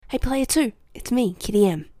Hey Player 2, it's me, Kitty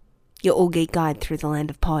M, your all-geek guide through the land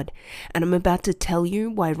of Pod, and I'm about to tell you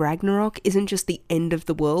why Ragnarok isn't just the end of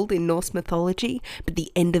the world in Norse mythology, but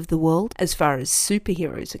the end of the world as far as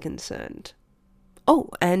superheroes are concerned. Oh,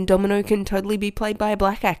 and Domino can totally be played by a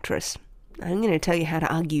black actress. I'm going to tell you how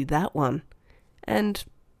to argue that one. And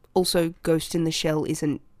also, Ghost in the Shell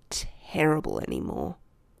isn't terrible anymore.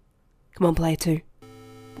 Come on, Player 2,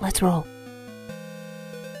 let's roll.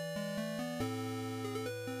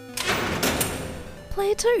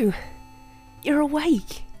 Player 2, you're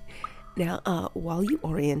awake. Now, while you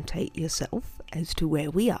orientate yourself as to where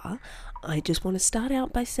we are, I just want to start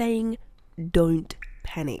out by saying, don't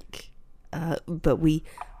panic. But we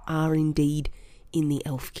are indeed in the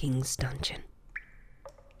Elf King's dungeon.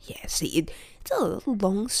 Yeah, see, it's a little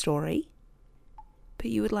long story, but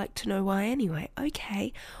you would like to know why anyway.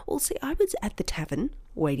 Okay, well, see, I was at the tavern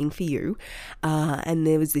waiting for you, and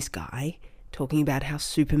there was this guy talking about how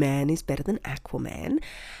Superman is better than Aquaman,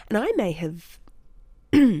 and I may have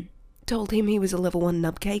told him he was a level 1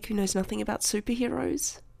 nubcake who knows nothing about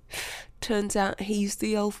superheroes. Turns out he's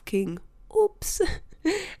the Elf King. Oops.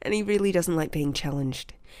 And he really doesn't like being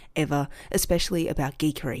challenged, ever, especially about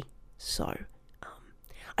geekery. So,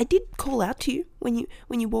 I did call out to you when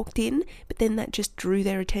you walked in, but then that just drew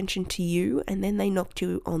their attention to you, and then they knocked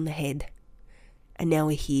you on the head. And now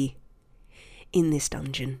we're here, in this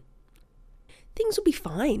dungeon. Things will be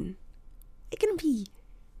fine.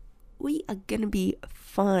 We are gonna be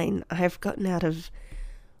fine. I have gotten out of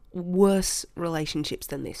worse relationships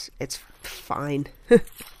than this. It's fine.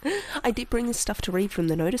 I did bring this stuff to read from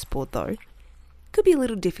the notice board though. Could be a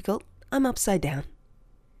little difficult. I'm upside down.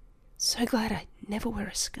 So glad I never wear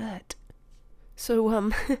a skirt. So,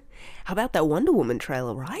 how about that Wonder Woman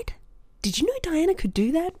trailer, right? Did you know Diana could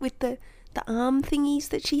do that with the arm thingies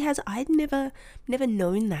that she has? I'd never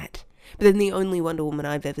known that. But then the only Wonder Woman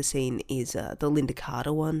I've ever seen is the Linda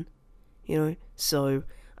Carter one, you know? So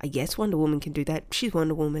I guess Wonder Woman can do that. She's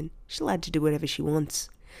Wonder Woman. She's allowed to do whatever she wants.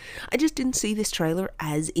 I just didn't see this trailer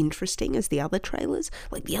as interesting as the other trailers.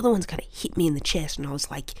 Like, the other ones kind of hit me in the chest and I was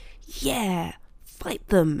like, yeah, fight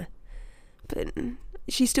them. But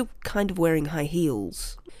she's still kind of wearing high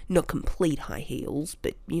heels. Not complete high heels,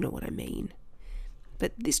 but you know what I mean.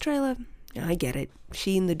 But this trailer, I get it.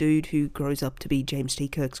 She and the dude who grows up to be James T.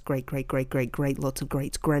 Kirk's great, lots of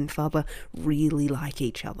greats grandfather really like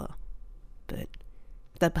each other. But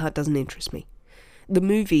that part doesn't interest me. The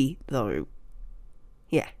movie, though,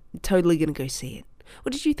 yeah, totally gonna go see it.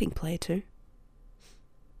 What did you think, Player 2?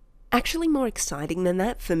 Actually more exciting than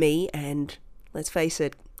that for me, and let's face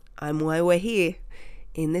it, I'm why we're here,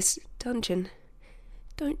 in this dungeon.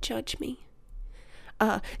 Don't judge me.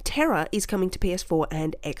 Terror is coming to PS4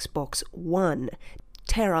 and Xbox One.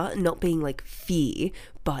 Terror not being like fear,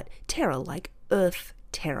 but terror like Earth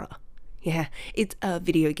terror. Yeah, it's a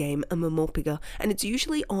video game, a Mamorpiga, and it's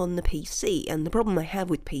usually on the PC, and the problem I have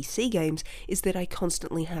with PC games is that I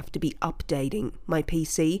constantly have to be updating my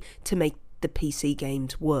PC to make the PC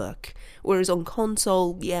games work. Whereas on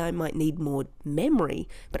console, yeah, I might need more memory,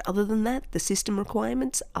 but other than that, the system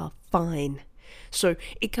requirements are fine. So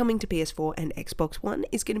it coming to PS4 and Xbox One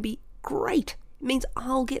is going to be great. It means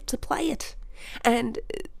I'll get to play it. And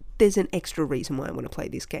there's an extra reason why I want to play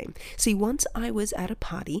this game. See, once I was at a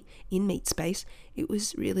party in Meat Space, it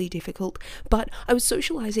was really difficult, but I was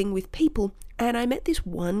socializing with people and I met this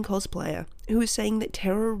one cosplayer who was saying that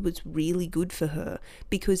Terror was really good for her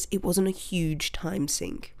because it wasn't a huge time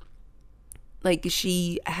sink. Like,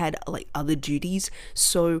 she had, like, other duties,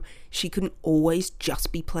 so she couldn't always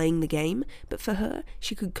just be playing the game, but for her,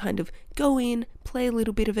 she could kind of go in, play a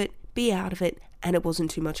little bit of it, be out of it, and it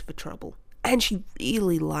wasn't too much of a trouble. And she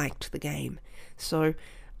really liked the game. So,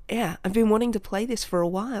 yeah, I've been wanting to play this for a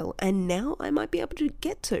while, and now I might be able to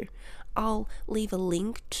get to. I'll leave a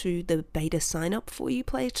link to the beta sign-up for you,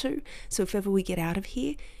 Player 2, so if ever we get out of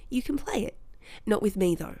here, you can play it. Not with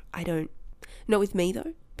me, though. Not with me,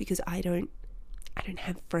 though, because I don't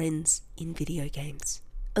have friends in video games.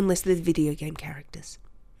 Unless they're video game characters.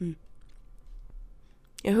 You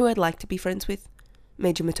know who I'd like to be friends with?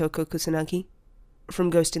 Meiji Motoko Kusanagi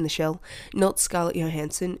from Ghost in the Shell. Not Scarlett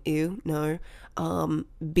Johansson, ew, no.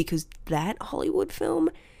 Because that Hollywood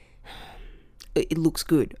film, it looks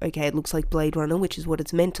good, okay? It looks like Blade Runner, which is what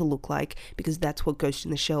it's meant to look like, because that's what Ghost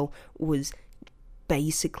in the Shell was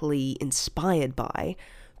basically inspired by.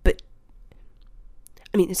 But,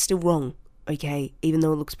 I mean, it's still wrong, okay? Even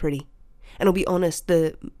though it looks pretty. And I'll be honest,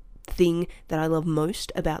 the thing that I love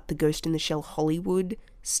most about the Ghost in the Shell Hollywood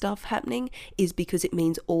stuff happening is because it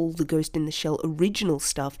means all the Ghost in the Shell original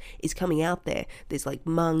stuff is coming out there. There's like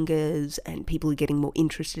mangas and people are getting more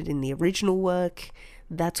interested in the original work.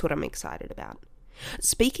 That's what I'm excited about.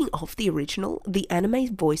 Speaking of the original, the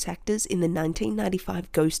anime voice actors in the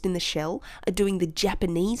 1995 Ghost in the Shell are doing the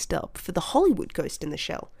Japanese dub for the Hollywood Ghost in the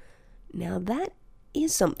Shell. Now that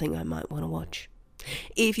is something I might want to watch.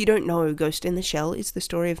 If you don't know, Ghost in the Shell is the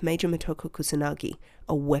story of Major Motoko Kusanagi,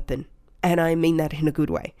 a weapon. And I mean that in a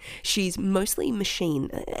good way. She's mostly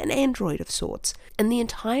machine, an android of sorts. And the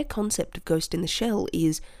entire concept of Ghost in the Shell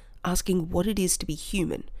is asking what it is to be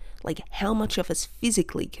human. Like how much of us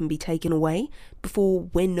physically can be taken away before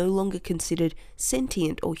we're no longer considered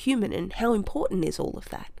sentient or human, and how important is all of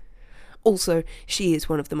that? Also, she is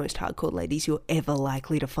one of the most hardcore ladies you're ever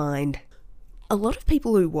likely to find. A lot of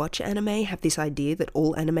people who watch anime have this idea that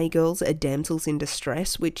all anime girls are damsels in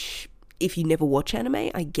distress, which, if you never watch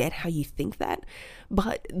anime, I get how you think that,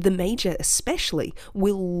 but the Major especially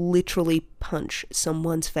will literally punch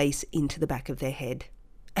someone's face into the back of their head.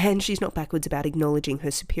 And she's not backwards about acknowledging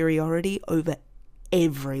her superiority over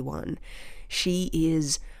everyone. She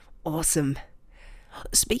is awesome.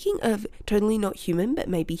 Speaking of totally not human, but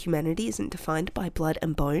maybe humanity isn't defined by blood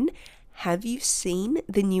and bone, have you seen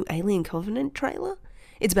the new Alien Covenant trailer?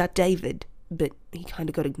 It's about David, but he kind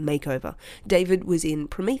of got a makeover. David was in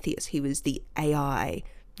Prometheus. He was the AI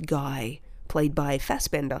guy, played by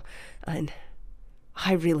Fassbender, and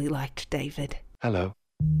I really liked David. Hello,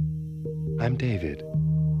 I'm David.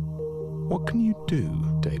 What can you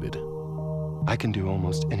do, David? I can do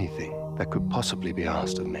almost anything that could possibly be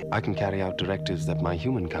asked of me. I can carry out directives that my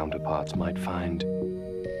human counterparts might find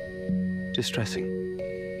distressing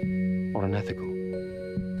or unethical.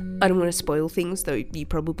 I don't want to spoil things, though you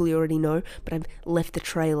probably already know, but I've left the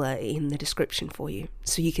trailer in the description for you,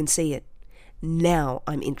 so you can see it. Now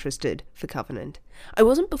I'm interested for Covenant. I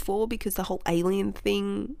wasn't before because the whole alien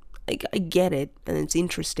thing, I get it, and it's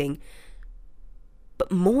interesting.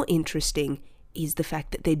 But more interesting is the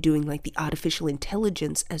fact that they're doing like the artificial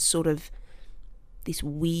intelligence as sort of this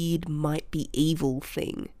weird might be evil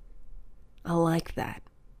thing. I like that.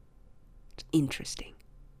 It's interesting.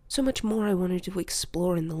 So much more I wanted to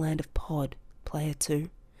explore in the land of Pod, Player 2.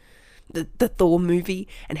 The Thor movie,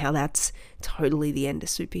 and how that's totally the end of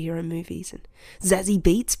superhero movies, and Zazie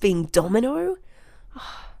Beetz being Domino.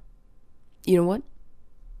 You know what?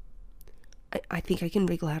 I think I can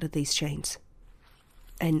wriggle out of these chains.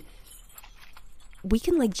 And we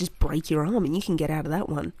can like just break your arm and you can get out of that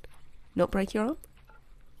one. Not break your arm?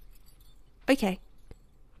 Okay,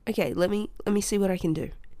 let me see what I can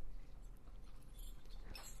do.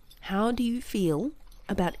 How do you feel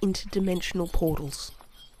about interdimensional portals?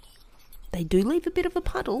 They do leave a bit of a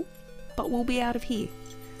puddle, but we'll be out of here.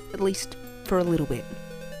 At least for a little bit.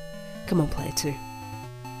 Come on, Player 2.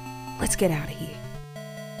 Let's get out of here.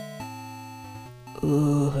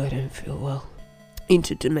 Oh, I don't feel well.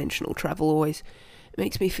 Interdimensional travel always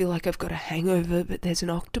makes me feel like I've got a hangover, but there's an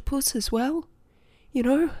octopus as well. You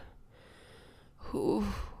know? Ooh.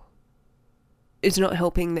 It's not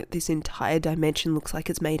helping that this entire dimension looks like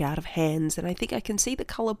it's made out of hands, and I think I can see the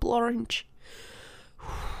colour orange.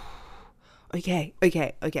 Okay, I'm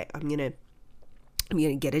gonna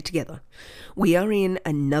get it together. We are in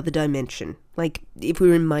another dimension. Like, if we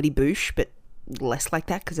were in Mighty Boosh, but less like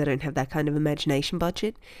that, because I don't have that kind of imagination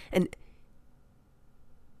budget. And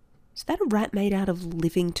is that a rat made out of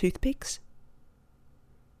living toothpicks?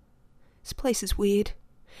 This place is weird.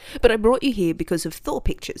 But I brought you here because of Thor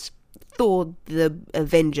pictures. Thor, the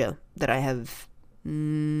Avenger, that I have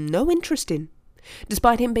no interest in.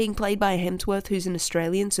 Despite him being played by a Hemsworth who's an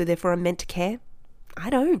Australian, so therefore I'm meant to care. I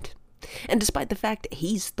don't. And despite the fact that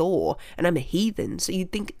he's Thor, and I'm a heathen, so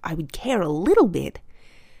you'd think I would care a little bit.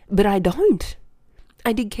 But I don't.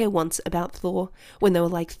 I did care once about Thor, when they were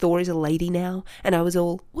like, Thor is a lady now, and I was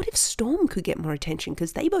all, what if Storm could get more attention,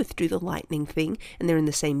 because they both do the lightning thing, and they're in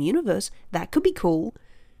the same universe, that could be cool.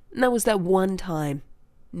 And that was that one time,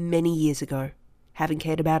 many years ago. Haven't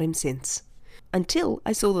cared about him since. Until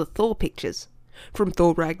I saw the Thor pictures. From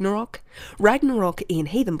Thor Ragnarok. Ragnarok, in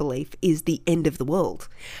heathen belief, is the end of the world,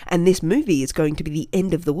 and this movie is going to be the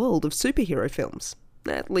end of the world of superhero films.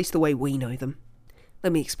 At least the way we know them.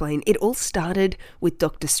 Let me explain. It all started with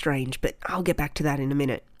Doctor Strange, but I'll get back to that in a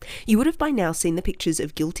minute. You would have by now seen the pictures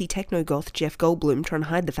of guilty techno-goth Jeff Goldblum trying to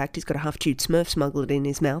hide the fact he's got a half-chewed Smurf smuggled in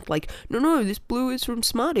his mouth, like, no, this blue is from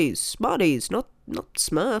Smarties, not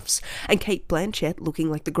Smurfs, and Kate Blanchett looking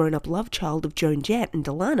like the grown-up love child of Joan Jett and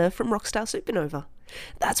Delana from Rockstar Supernova.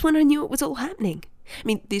 That's when I knew it was all happening. I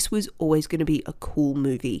mean, this was always going to be a cool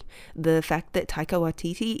movie. The fact that Taika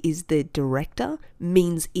Waititi is the director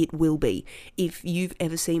means it will be. If you've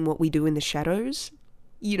ever seen What We Do in the Shadows,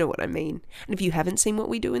 You know what I mean. And if you haven't seen What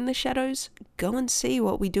We Do in the Shadows, go and see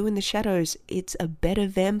What We Do in the Shadows. It's a better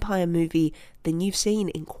vampire movie than you've seen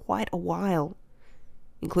in quite a while,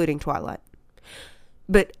 including Twilight.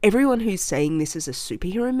 But everyone who's saying this is a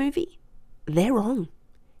superhero movie, they're wrong.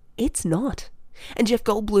 It's not. And Jeff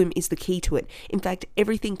Goldblum is the key to it. In fact,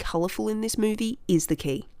 everything colourful in this movie is the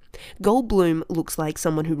key. Goldblum looks like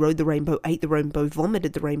someone who rode the rainbow, ate the rainbow,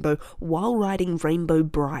 vomited the rainbow while riding Rainbow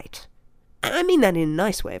Bright. I mean that in a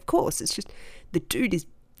nice way, of course. It's just, the dude is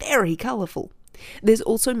very colourful. There's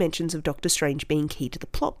also mentions of Doctor Strange being key to the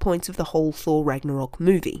plot points of the whole Thor Ragnarok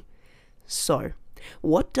movie. So,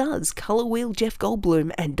 what does Colour Wheel Jeff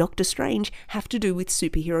Goldblum and Doctor Strange have to do with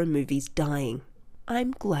superhero movies dying?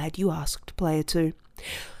 I'm glad you asked, Player 2.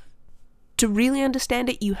 To really understand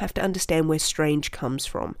it, you have to understand where Strange comes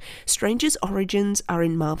from. Strange's origins are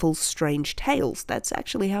in Marvel's Strange Tales. That's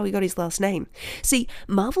actually how he got his last name. See,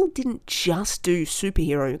 Marvel didn't just do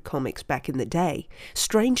superhero comics back in the day.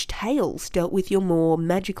 Strange Tales dealt with your more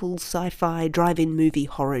magical sci-fi drive-in movie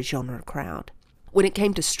horror genre crowd. When it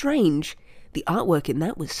came to Strange, the artwork in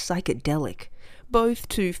that was psychedelic, both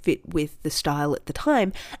to fit with the style at the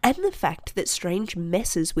time and the fact that Strange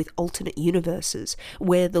messes with alternate universes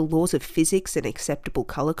where the laws of physics and acceptable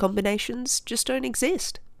colour combinations just don't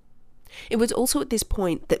exist. It was also at this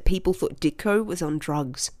point that people thought Ditko was on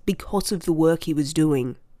drugs because of the work he was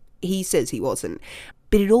doing. He says he wasn't,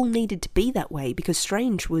 but it all needed to be that way because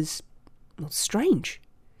Strange was, well, Strange.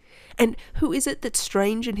 And who is it that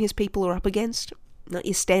Strange and his people are up against? Not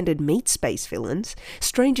your standard meat space villains.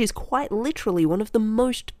 Strange is quite literally one of the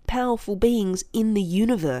most powerful beings in the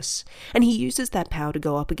universe, and he uses that power to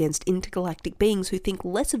go up against intergalactic beings who think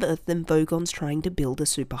less of Earth than Vogon's trying to build a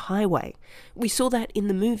superhighway. We saw that in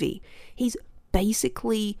the movie. He's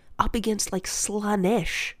basically up against like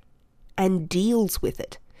Slanesh and deals with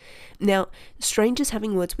it. Now, Strange is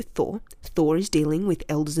having words with Thor. Thor is dealing with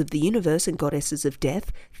Elders of the Universe and Goddesses of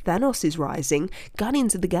Death. Thanos is rising.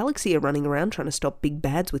 Guardians of the Galaxy are running around trying to stop big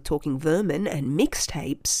bads with talking vermin and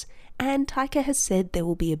mixtapes. And Taika has said there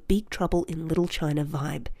will be a Big Trouble in Little China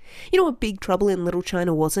vibe. You know what Big Trouble in Little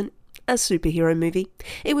China wasn't? A superhero movie.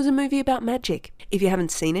 It was a movie about magic. If you haven't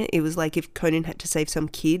seen it, it was like if Conan had to save some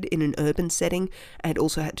kid in an urban setting and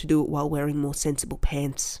also had to do it while wearing more sensible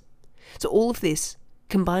pants. So all of this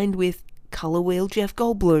combined with Colour Wheel Jeff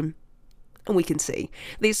Goldblum. And we can see,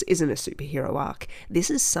 this isn't a superhero arc. This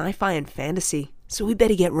is sci-fi and fantasy, so we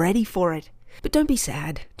better get ready for it. But don't be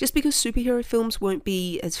sad. Just because superhero films won't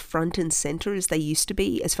be as front and centre as they used to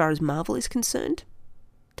be as far as Marvel is concerned,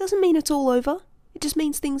 doesn't mean it's all over. It just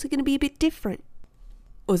means things are going to be a bit different.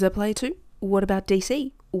 Was that Player 2? What about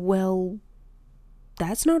DC? Well,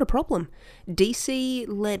 that's not a problem. DC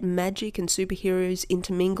let magic and superheroes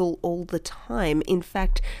intermingle all the time. In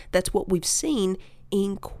fact, that's what we've seen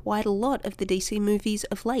in quite a lot of the DC movies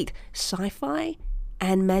of late. Sci-fi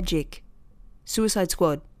and magic. Suicide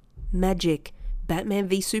Squad, magic. Batman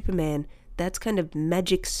v Superman, that's kind of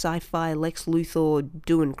magic sci-fi Lex Luthor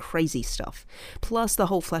doing crazy stuff. Plus the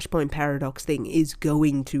whole Flashpoint Paradox thing is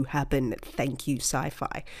going to happen, thank you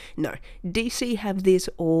sci-fi. No, DC have this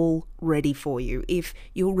all ready for you if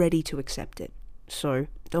you're ready to accept it. So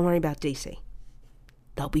don't worry about DC.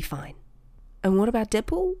 They'll be fine. And what about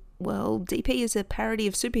Deadpool? Well, DP is a parody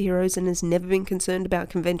of superheroes and has never been concerned about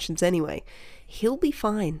conventions anyway. He'll be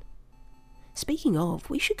fine. Speaking of,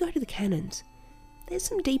 we should go to the canons. There's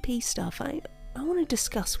some DP stuff I want to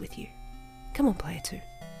discuss with you. Come on, Player 2.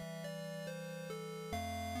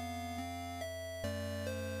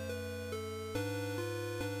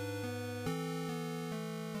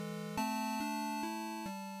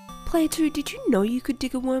 Player 2, did you know you could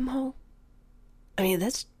dig a wormhole? I mean,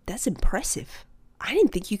 that's impressive. I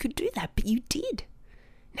didn't think you could do that, but you did.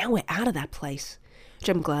 Now we're out of that place, which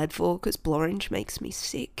I'm glad for, because Blorange makes me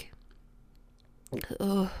sick.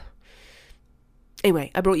 Ugh.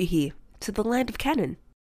 Anyway, I brought you here, to the land of Canon.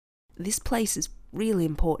 This place is really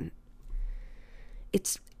important.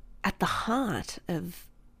 It's at the heart of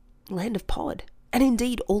Land of Pod, and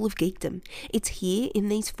indeed all of geekdom. It's here in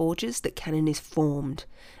these forges that Canon is formed.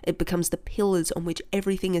 It becomes the pillars on which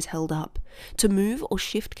everything is held up. To move or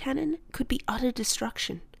shift Canon could be utter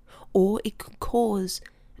destruction, or it could cause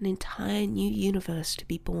an entire new universe to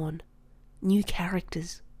be born. New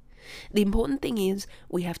characters. The important thing is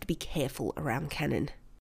we have to be careful around Canon.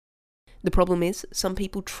 The problem is some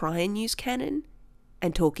people try and use Canon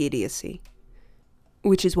and talk idiocy.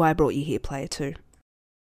 Which is why I brought you here, Player 2.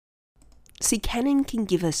 See, Canon can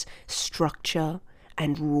give us structure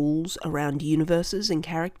and rules around universes and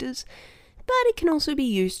characters, but it can also be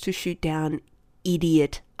used to shoot down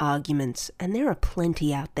idiot arguments, and there are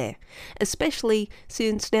plenty out there, especially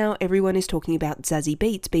since now everyone is talking about Zazie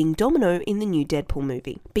Beetz being Domino in the new Deadpool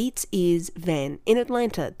movie. Beetz is Van in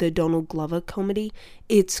Atlanta, the Donald Glover comedy.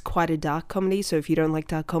 It's quite a dark comedy, so if you don't like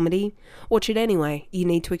dark comedy, watch it anyway. You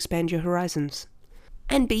need to expand your horizons.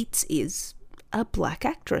 And Beetz is a black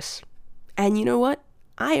actress. And you know what?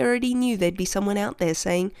 I already knew there'd be someone out there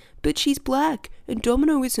saying, but she's black, and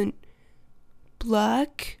Domino isn't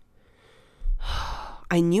black.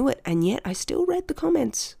 I knew it, and yet I still read the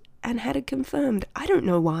comments and had it confirmed. I don't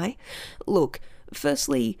know why. Look,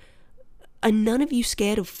 firstly, are none of you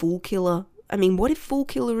scared of Fool Killer? I mean, what if Fool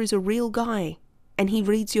Killer is a real guy and he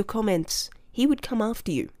reads your comments? He would come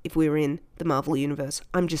after you if we were in the Marvel Universe.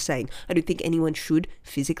 I'm just saying. I don't think anyone should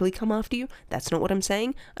physically come after you. That's not what I'm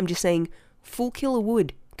saying. I'm just saying Fool Killer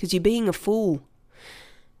would, because you're being a fool.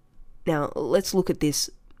 Now, let's look at this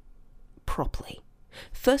properly.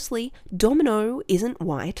 Firstly, Domino isn't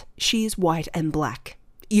white, she is white and black.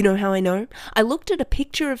 You know how I know? I looked at a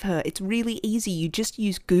picture of her. It's really easy, you just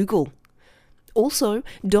use Google. Also,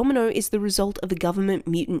 Domino is the result of a government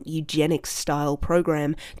mutant eugenics style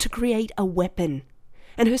program to create a weapon.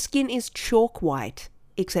 And her skin is chalk white,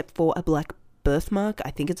 except for a black birthmark,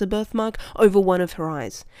 I think it's a birthmark, over one of her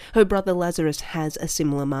eyes. Her brother Lazarus has a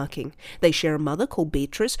similar marking. They share a mother called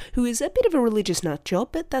Beatrice, who is a bit of a religious nut job,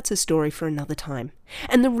 but that's a story for another time.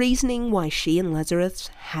 And the reasoning why she and Lazarus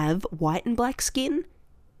have white and black skin?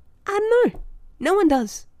 I don't know. No one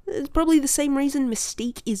does. It's probably the same reason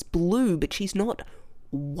Mystique is blue, but she's not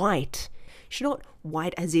white. She's not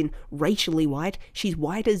white as in racially white, she's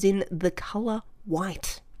white as in the colour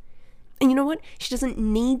white. And you know what? She doesn't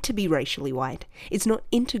need to be racially white. It's not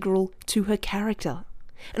integral to her character.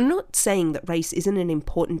 And I'm not saying that race isn't an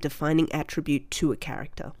important defining attribute to a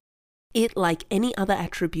character. It, like any other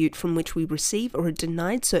attribute from which we receive or are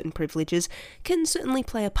denied certain privileges, can certainly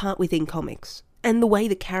play a part within comics, and the way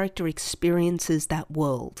the character experiences that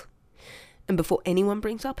world. And before anyone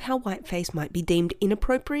brings up how whiteface might be deemed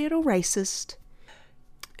inappropriate or racist,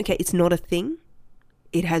 okay, it's not a thing.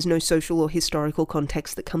 It has no social or historical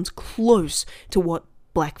context that comes close to what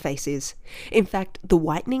blackface is. In fact, the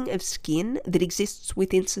whitening of skin that exists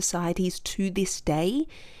within societies to this day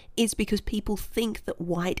is because people think that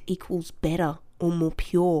white equals better or more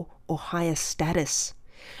pure or higher status.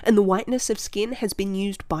 And the whiteness of skin has been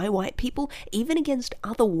used by white people, even against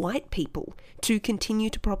other white people, to continue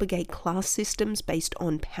to propagate class systems based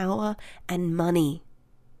on power and money.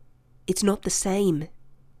 It's not the same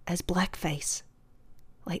as blackface.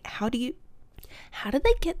 Like, how do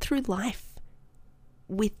they get through life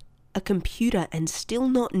with a computer and still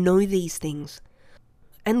not know these things?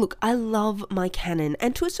 And look, I love my canon,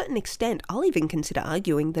 and to a certain extent, I'll even consider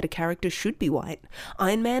arguing that a character should be white.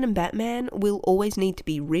 Iron Man and Batman will always need to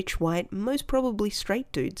be rich, white, most probably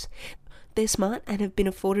straight dudes. They're smart and have been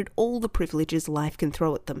afforded all the privileges life can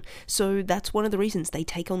throw at them, so that's one of the reasons they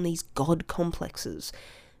take on these god complexes.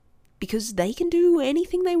 Because they can do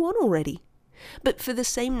anything they want already. But for the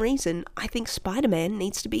same reason, I think Spider-Man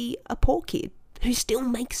needs to be a poor kid who still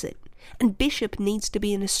makes it. And Bishop needs to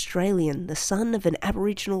be an Australian, the son of an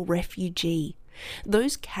Aboriginal refugee.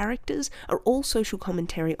 Those characters are all social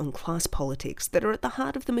commentary on class politics that are at the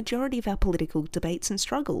heart of the majority of our political debates and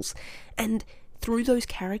struggles. And through those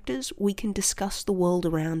characters, we can discuss the world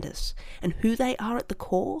around us. And who they are at the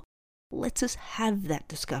core lets us have that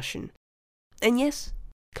discussion. And yes,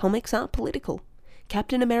 comics are political.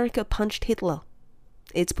 Captain America punched Hitler.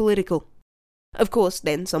 It's political. Of course,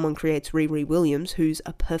 then someone creates Riri Williams, who's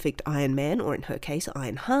a perfect Iron Man, or in her case,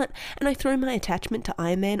 Ironheart, and I throw my attachment to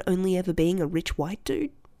Iron Man only ever being a rich white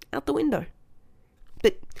dude out the window.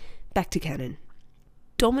 But back to canon.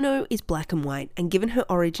 Domino is black and white, and given her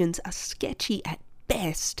origins are sketchy at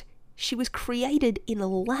best, she was created in a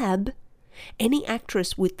lab. Any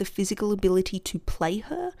actress with the physical ability to play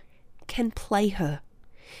her can play her.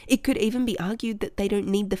 It could even be argued that they don't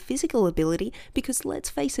need the physical ability because, let's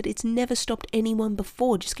face it, it's never stopped anyone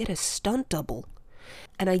before. Just get a stunt double.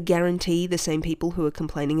 And I guarantee the same people who are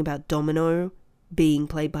complaining about Domino being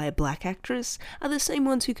played by a black actress are the same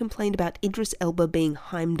ones who complained about Idris Elba being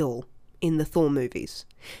Heimdall in the Thor movies.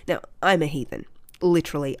 Now, I'm a heathen.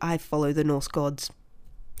 Literally, I follow the Norse gods.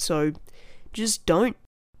 So, just don't.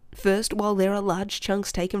 First, while there are large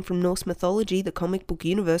chunks taken from Norse mythology, the comic book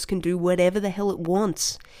universe can do whatever the hell it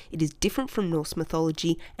wants. It is different from Norse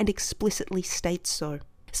mythology and explicitly states so.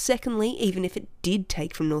 Secondly, even if it did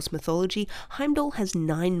take from Norse mythology, Heimdall has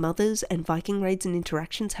 9 mothers and Viking raids and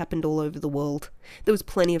interactions happened all over the world. There was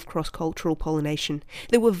plenty of cross-cultural pollination.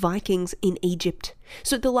 There were Vikings in Egypt.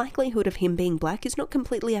 So the likelihood of him being black is not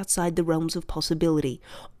completely outside the realms of possibility.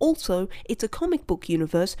 Also, it's a comic book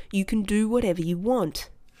universe. You can do whatever you want.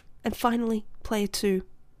 And finally, player 2.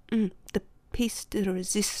 The piece de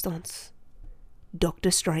resistance.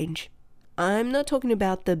 Doctor Strange. I'm not talking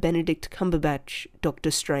about the Benedict Cumberbatch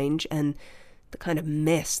Doctor Strange and the kind of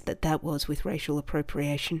mess that was with racial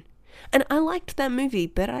appropriation. And I liked that movie,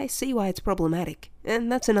 but I see why it's problematic.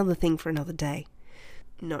 And that's another thing for another day.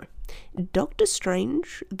 No. Doctor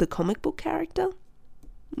Strange, the comic book character,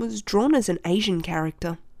 was drawn as an Asian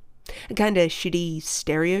character. A kind of shitty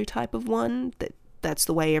stereotype of one, that's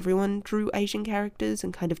the way everyone drew Asian characters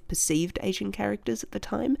and kind of perceived Asian characters at the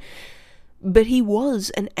time. But he was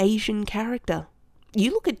an Asian character. You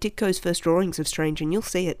look at Ditko's first drawings of Strange and you'll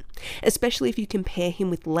see it, especially if you compare him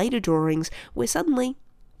with later drawings where suddenly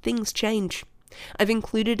things change. I've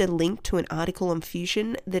included a link to an article on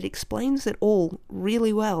Fusion that explains it all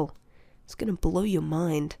really well. It's going to blow your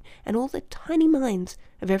mind and all the tiny minds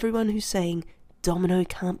of everyone who's saying Domino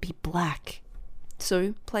can't be black.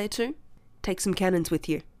 So, player 2, take some cannons with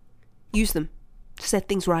you. Use them. Set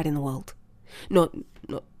things right in the world. Not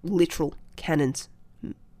literal cannons,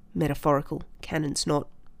 metaphorical cannons, not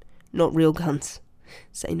real guns.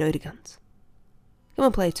 Say no to guns. Come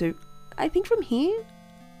on, player 2. I think from here,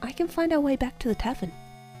 I can find our way back to the tavern.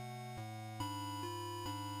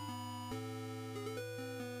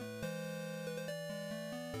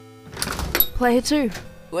 Player 2,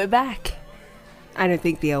 we're back. I don't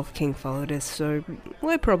think the Elf King followed us, so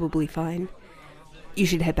we're probably fine. You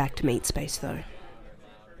should head back to Meat Space, though.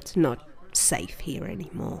 It's not safe here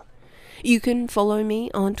anymore. You can follow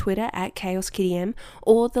me on Twitter at ChaosKittyM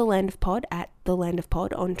or The Land of Pod at The Land of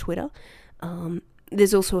Pod on Twitter.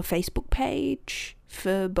 There's also a Facebook page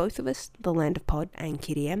for both of us, The Land of Pod and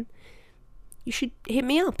Kitty M. You should hit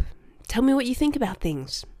me up. Tell me what you think about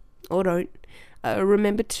things. Or don't.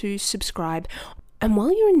 Remember to subscribe. And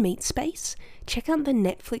while you're in Meat Space, check out the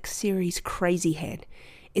Netflix series Crazy Head.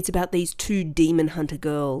 It's about these 2 demon hunter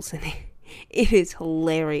girls, and it is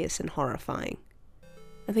hilarious and horrifying.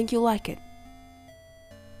 I think you'll like it.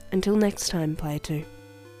 Until next time, player 2.